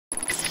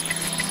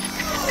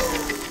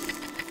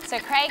So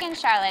Craig and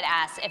Charlotte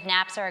asked if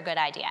naps are a good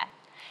idea.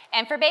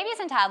 And for babies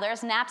and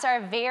toddlers, naps are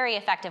a very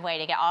effective way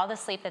to get all the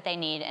sleep that they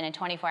need in a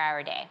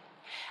 24-hour day.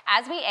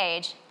 As we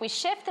age, we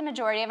shift the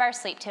majority of our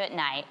sleep to at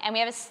night, and we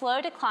have a slow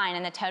decline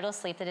in the total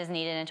sleep that is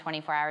needed in a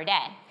 24-hour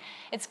day.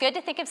 It's good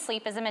to think of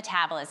sleep as a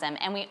metabolism,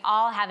 and we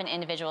all have an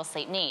individual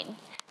sleep need.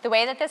 The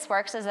way that this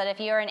works is that if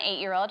you are an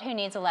 8-year-old who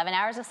needs 11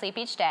 hours of sleep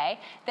each day,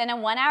 then a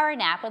 1-hour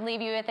nap would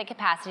leave you with the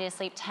capacity to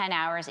sleep 10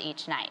 hours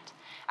each night.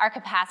 Our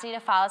capacity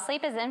to fall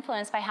asleep is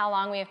influenced by how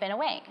long we have been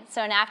awake.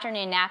 So an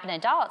afternoon nap in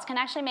adults can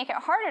actually make it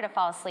harder to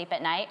fall asleep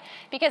at night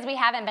because we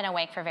haven't been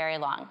awake for very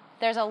long.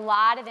 There's a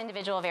lot of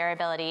individual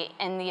variability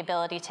in the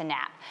ability to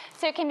nap,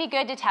 so it can be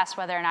good to test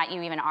whether or not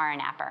you even are a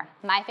napper.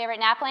 My favorite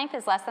nap length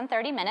is less than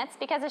 30 minutes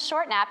because a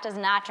short nap does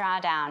not draw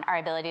down our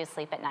ability to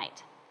sleep at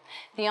night.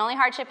 The only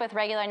hardship with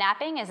regular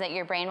napping is that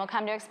your brain will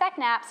come to expect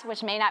naps,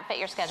 which may not fit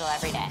your schedule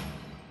every day.